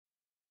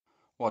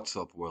What's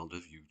up, world of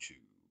YouTube?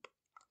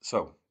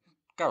 So,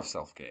 Gareth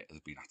Southgate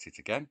has been at it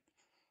again.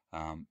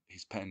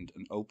 He's penned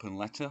an open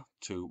letter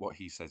to what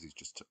he says is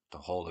just the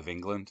whole of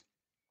England.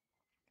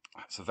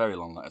 It's a very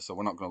long letter, so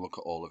we're not going to look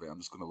at all of it. I'm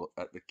just going to look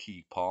at the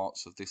key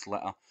parts of this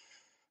letter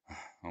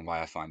and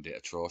why I find it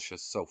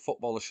atrocious. So,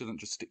 footballers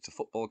shouldn't just stick to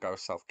football. Gareth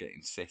Southgate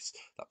insists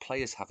that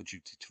players have a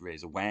duty to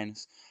raise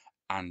awareness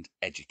and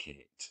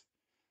educate,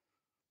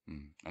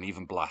 and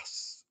even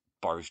blasts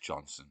Boris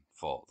Johnson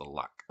for the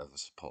lack of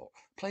support.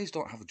 Players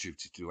don't have a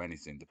duty to do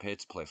anything. They're paid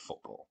to play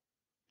football.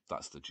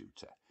 That's the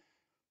duty.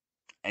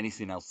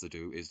 Anything else they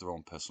do is their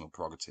own personal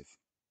prerogative,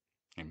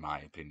 in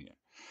my opinion.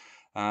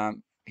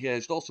 He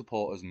urged all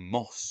supporters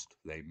must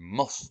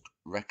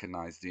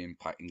recognise the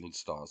impact England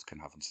stars can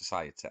have on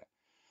society.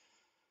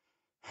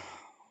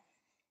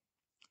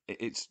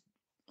 It's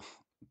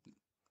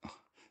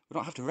we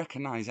don't have to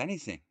recognise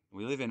anything.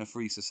 We live in a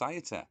free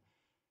society.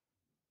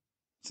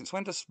 Since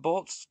when do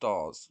sports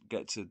stars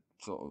get to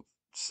sort of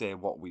say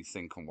what we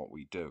think and what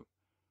we do?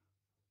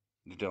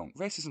 They don't.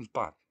 Racism's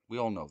bad. We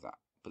all know that.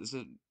 But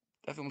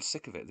everyone's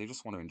sick of it. They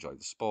just want to enjoy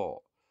the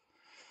sport.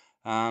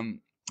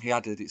 He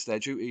added, it's their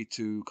duty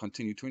to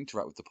continue to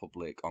interact with the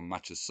public on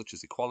matters such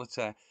as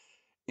equality,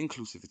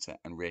 inclusivity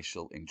and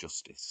racial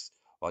injustice,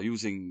 while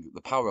using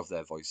the power of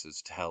their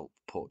voices to help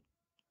put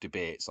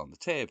debates on the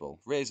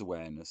table, raise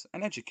awareness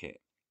and educate.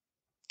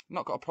 I've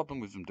not got a problem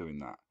with them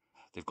doing that.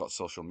 They've got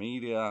social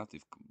media,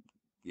 they've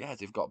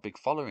got a big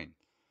following.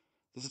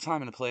 There's a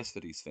time and a place for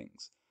these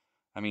things.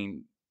 I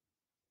mean,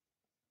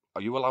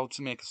 are you allowed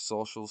to make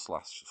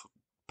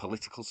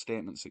social/political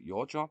statements at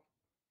your job?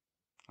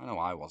 I know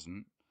I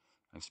wasn't.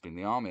 I used to be in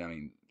the army. I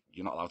mean,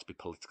 you're not allowed to be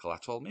political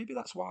at all. Maybe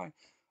that's why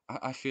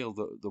I feel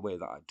the way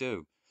that I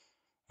do.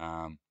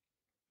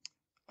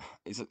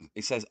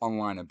 It says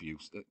online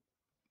abuse.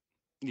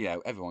 Yeah,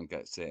 everyone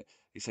gets it.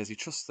 He says he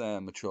trusts they're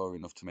mature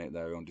enough to make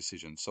their own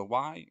decisions. So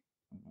why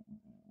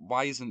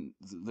isn't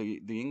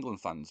the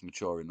England fans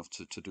mature enough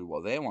to do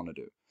what they want to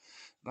do?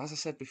 As I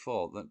said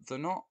before, they're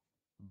not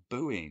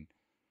booing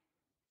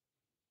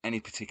any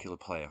particular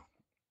player.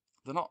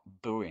 They're not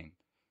booing,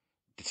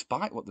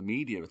 despite what the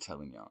media are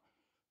telling you,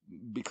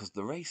 because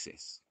they're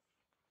racist.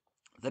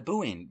 They're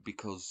booing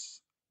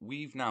because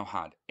we've now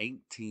had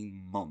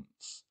 18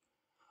 months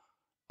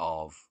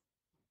of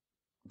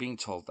being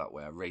told that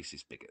we're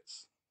racist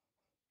bigots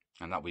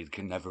and that we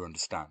can never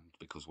understand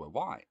because we're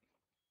white.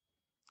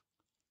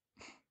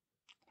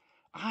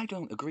 I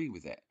don't agree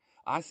with it.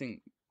 I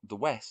think the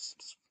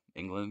West,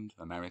 England,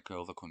 America,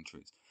 other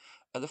countries,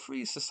 are the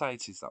freest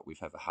societies that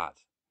we've ever had.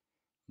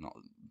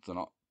 They're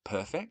not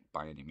perfect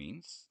by any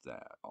means.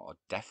 There are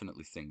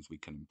definitely things we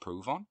can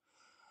improve on,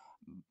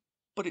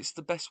 but it's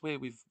the best way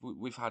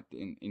we've had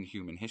in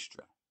human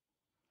history.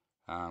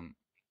 I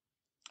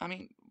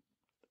mean,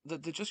 they're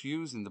just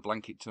using the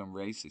blanket term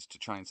racist to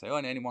try and say, oh,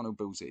 and anyone who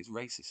boos it is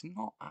racist.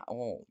 Not at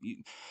all.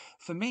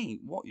 For me,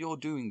 what you're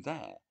doing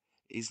there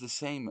is the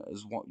same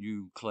as what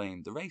you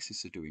claim the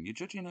racists are doing. You're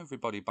judging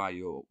everybody by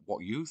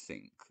what you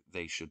think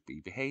they should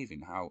be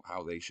behaving, how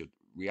they should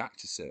react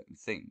to certain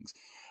things,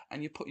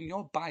 and you're putting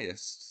your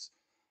bias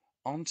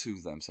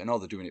onto them, saying, oh,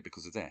 they're doing it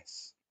because of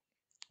this,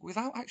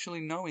 without actually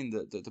knowing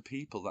the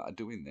people that are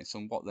doing this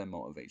and what their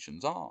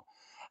motivations are.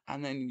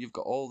 And then you've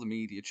got all the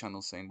media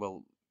channels saying,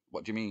 well,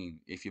 what do you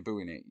mean? If you're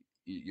booing it,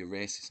 you're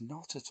racist?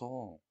 Not at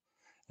all.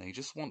 They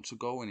just want to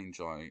go and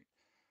enjoy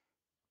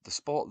the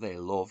sport they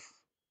love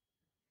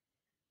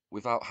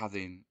without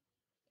having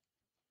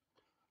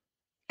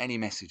any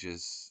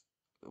messages,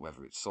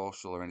 whether it's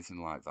social or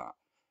anything like that.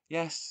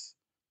 Yes,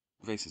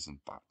 racism's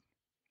bad.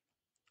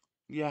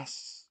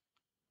 Yes,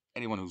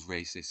 anyone who's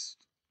racist,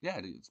 yeah,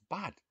 it's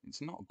bad.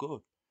 It's not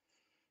good.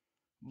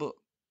 But,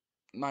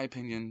 in my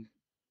opinion,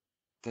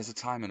 there's a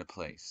time and a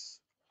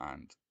place.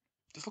 And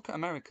just look at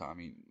America. I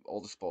mean,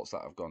 all the sports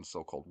that have gone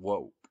so-called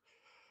woke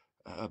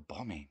are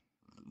bombing.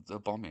 They're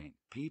bombing.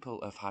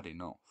 People have had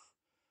enough.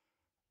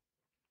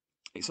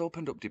 It's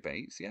opened up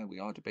debates. Yeah, we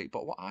are debating.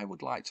 But what I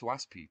would like to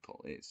ask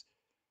people is,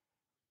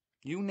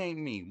 you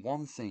name me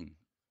one thing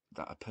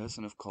that a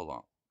person of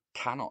colour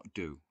cannot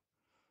do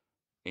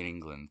in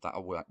England that a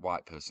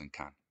white person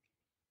can.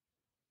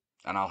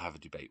 And I'll have a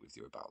debate with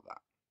you about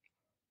that.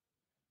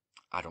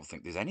 I don't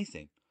think there's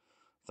anything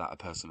that a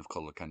person of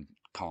colour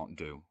can't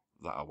do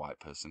that a white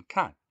person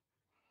can.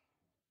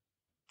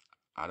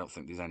 I don't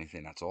think there's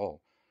anything at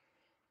all.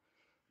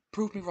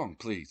 Prove me wrong,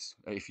 please,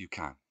 if you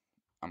can.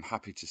 I'm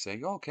happy to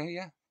say, okay,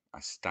 yeah, I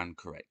stand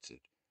corrected.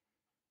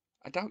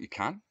 I doubt you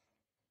can,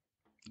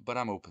 but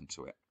I'm open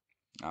to it.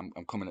 I'm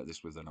coming at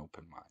this with an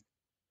open mind.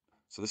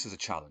 So this is a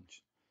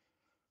challenge.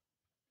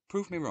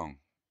 Prove me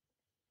wrong.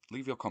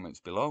 Leave your comments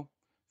below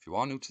if you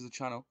are new to the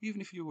channel,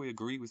 even if you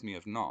agree with me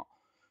or not,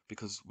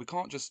 because we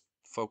can't just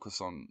focus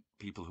on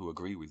people who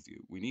agree with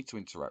you. We need to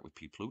interact with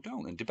people who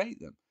don't and debate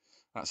them.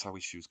 That's how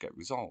issues get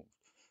resolved.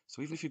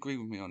 So even if you agree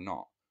with me or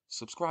not,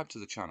 subscribe to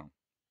the channel.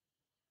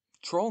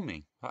 Troll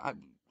me. I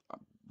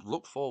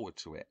look forward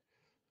to it.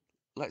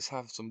 Let's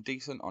have some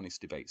decent, honest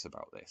debates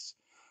about this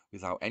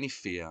without any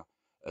fear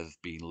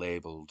of being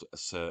labelled a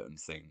certain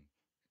thing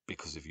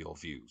because of your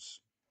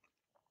views.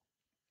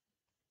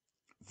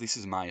 This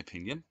is my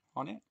opinion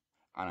on it,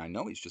 and I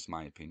know it's just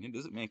my opinion. It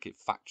doesn't make it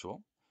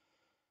factual,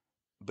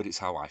 but it's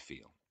how I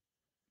feel.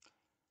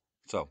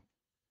 So,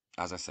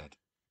 as I said,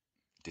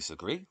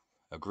 disagree,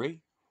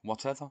 agree,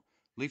 whatever,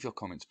 leave your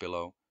comments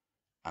below,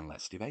 and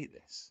let's debate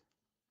this.